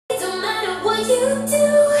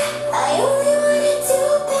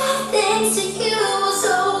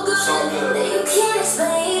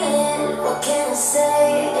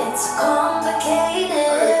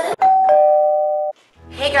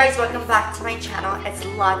guys, welcome back to my channel. It's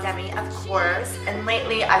La Démi, of course, and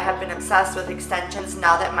lately I have been obsessed with extensions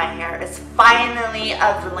now that my hair is finally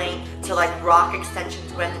of length to like rock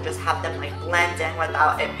extensions with and just have them like blend in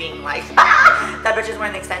without it being like that bitch is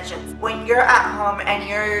wearing extensions. When you're at home and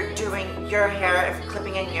you're doing your hair and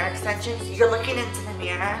clipping in your extensions, you're looking into the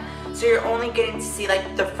mirror, so you're only getting to see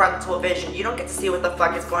like the frontal vision. You don't get to see what the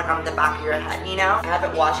fuck is going on in the back of your head, you know? I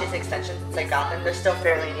haven't washed these extensions since I got them. They're still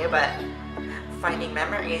fairly new, but finding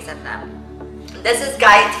memories in them. This is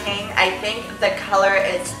Tang. I think the color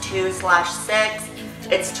is 2/6.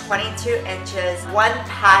 It's 22 inches. One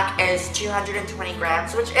pack is 220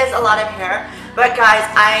 grams, which is a lot of hair. But guys,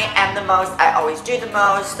 I am the most. I always do the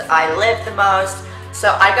most. I live the most.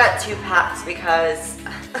 So I got 2 packs because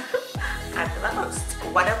I'm the most.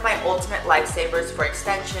 One of my ultimate lifesavers for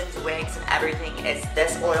extensions, wigs, and everything is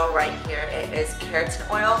this oil right here. It is Keratin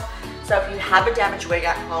Oil. So if you have a damaged wig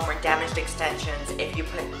at home or damaged extensions, if you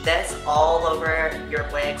put this all over your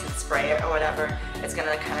wigs and spray it or whatever, it's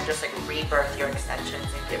gonna kind of just like rebirth your extensions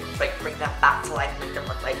and bring them back to life and make them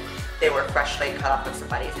look like they were freshly cut off of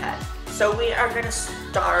somebody's head. So we are gonna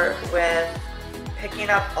start with picking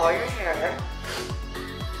up all your hair.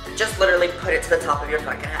 Just literally put it to the top of your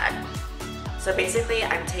fucking head. So basically,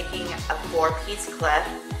 I'm taking a 4-piece clip.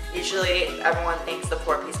 Usually, everyone thinks the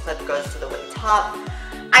 4-piece clip goes to the way top.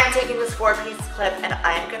 I'm taking this 4-piece clip, and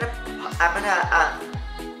I guess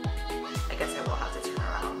I will have to turn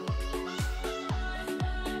around.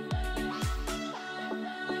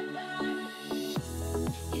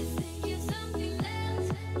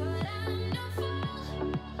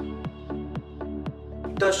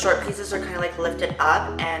 Those short pieces are kind of like lifted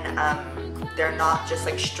up, and they're not just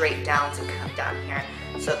like straight down to come down here.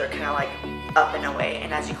 So they're kind of like up and away,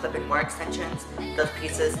 and as you clip in more extensions, those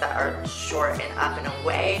pieces that are short and up and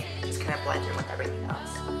away just kind of blend in with everything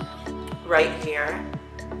else. Right here,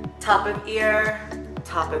 top of ear,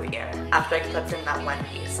 after I clipped in that 1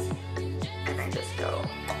 piece. And I just go,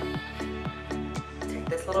 take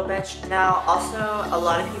this little bitch. Now also, a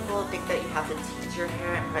lot of people think that you have to tease your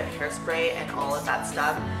hair and put hairspray and all of that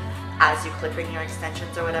stuff as you clip in your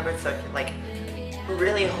extensions or whatever, so it can like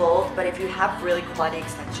really hold. But if you have really quality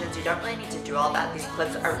extensions, you don't really need to do all that. These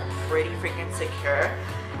clips are pretty freaking secure,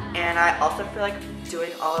 and I also feel like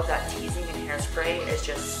doing all of that teasing and hairspray is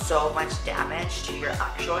just so much damage to your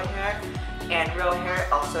actual hair and real hair.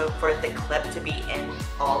 Also, for the clip to be in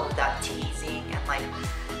all of that teasing and like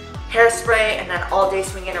hairspray and then all day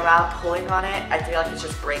swinging around pulling on it, I feel like it's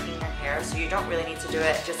just breaking your hair. So you don't really need to do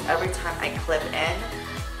it. Just every time I clip in,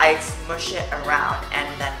 I smush it around and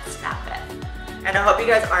then snap it. And I hope you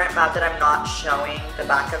guys aren't mad that I'm not showing the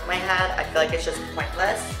back of my head. I feel like it's just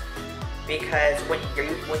pointless, because when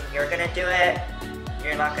you're gonna do it,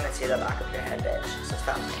 you're not gonna see the back of your head, bitch. So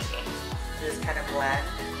stop thinking. Just kind of blend.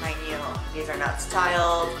 Mind you, these are not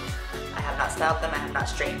styled. I have not styled them. I have not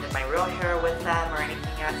straightened my real hair with them or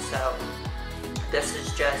anything yet. So this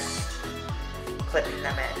is just clipping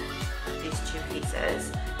them in, these 2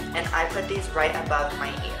 pieces. And I put these right above my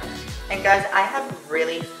ear. And guys, I have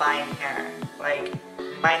really fine hair. Like,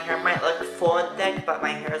 my hair might look full and thick, but my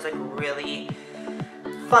hair is like really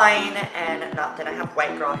fine, and not that I have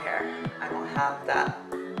white girl hair. I don't have that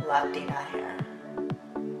Latina hair.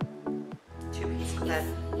 2-piece clip.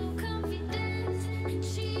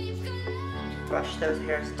 Brush those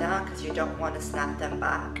hairs down because you don't want to snap them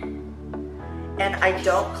back. And I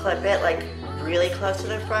don't clip it like really close to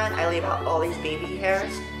the front. I leave out all these baby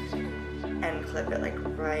hairs and clip it like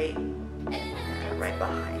right in there, right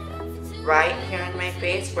behind it. Right here in my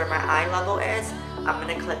face where my eye level is, I'm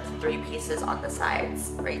gonna clip 3 pieces on the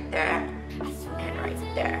sides. Right there and right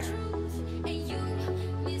there.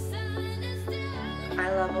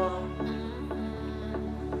 Eye level.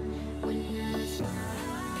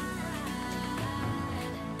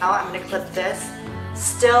 Now I'm gonna clip this,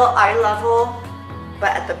 still eye level,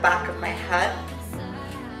 but at the back of my head.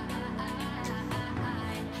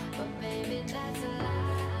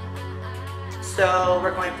 So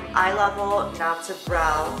we're going from eye level now to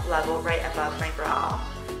brow level, right above my brow.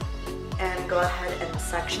 And go ahead and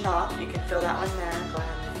section off. You can feel that one there. Go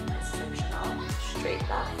ahead and section off, straight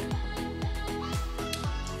back.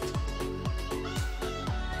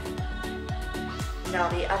 Now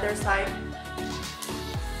the other side.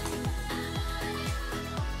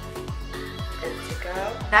 Good to go.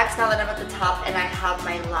 Next, now that I'm at the top and I have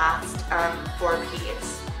my last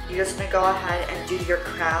 4-piece, you're just gonna go ahead and do your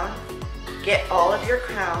crown. Get all of your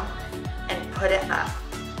crown and put it up.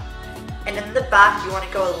 And in the back, you want to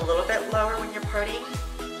go a little bit lower when you're parting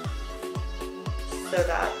so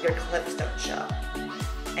that your clips don't show.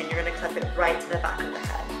 And you're going to clip it right to the back of the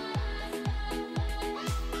head.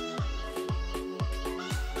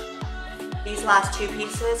 these last two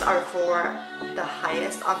pieces are for the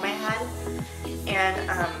highest on my head, and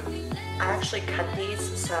I actually cut these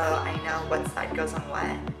so I know what side goes on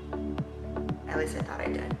what. At least I thought I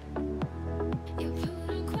did.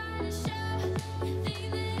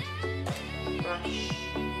 Brush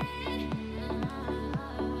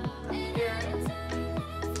up here.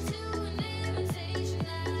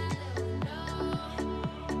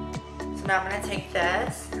 So now I'm going to take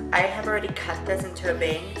this. I have already cut this into a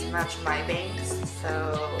bang to match my bangs,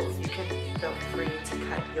 so you can feel free to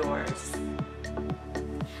cut yours.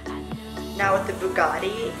 Now with the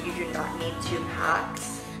Bugatti, you do not need 2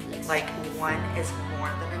 packs. Like, one is more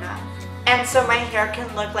than enough. And so my hair can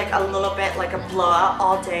look like a little bit like a blowout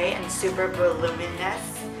all day and super voluminous.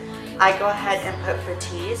 I go ahead and put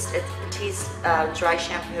Batiste. It's Batiste dry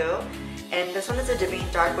shampoo. And this one is a Demi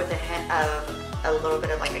dark with a hint of a little bit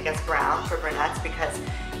of, like, I guess brown for brunettes, because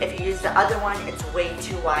if you use the other one, it's way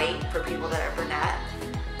too white for people that are brunette.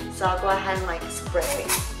 So I'll go ahead and like spray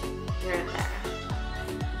here and there,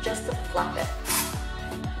 just to fluff it.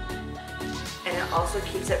 And it also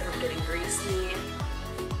keeps it from getting greasy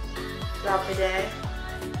throughout the day.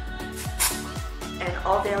 And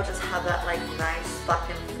all day I'll just have that like nice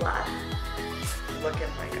fucking fluff, looking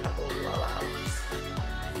like a blowout.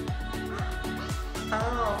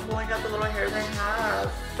 Oh, pulling out the little hairs I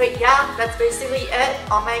have. But yeah, that's basically it.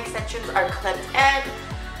 All my extensions are clipped in.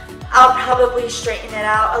 I'll probably straighten it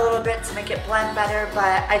out a little bit to make it blend better,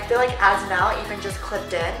 but I feel like as now, even just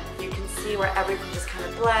clipped in, you can see where everything just kind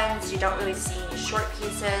of blends. You don't really see any short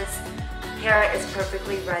pieces. Hair is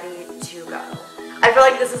perfectly ready to go. I feel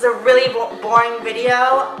like this is a really boring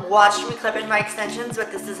video. Watch me clip in my extensions, but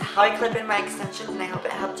this is how I clip in my extensions, and I hope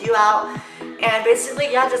it helped you out. And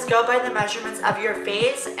basically, yeah, just go by the measurements of your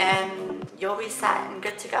face and you'll be set and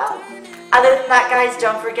good to go. Other than that, guys,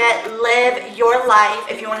 don't forget, live your life.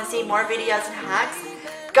 If you want to see more videos and hacks,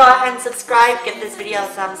 go ahead and subscribe, give this video a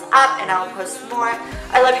thumbs up, and I'll post more.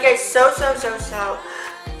 I love you guys so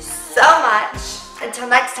much. Until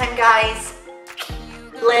next time, guys,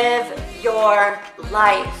 live your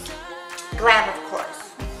life. Glam, of course.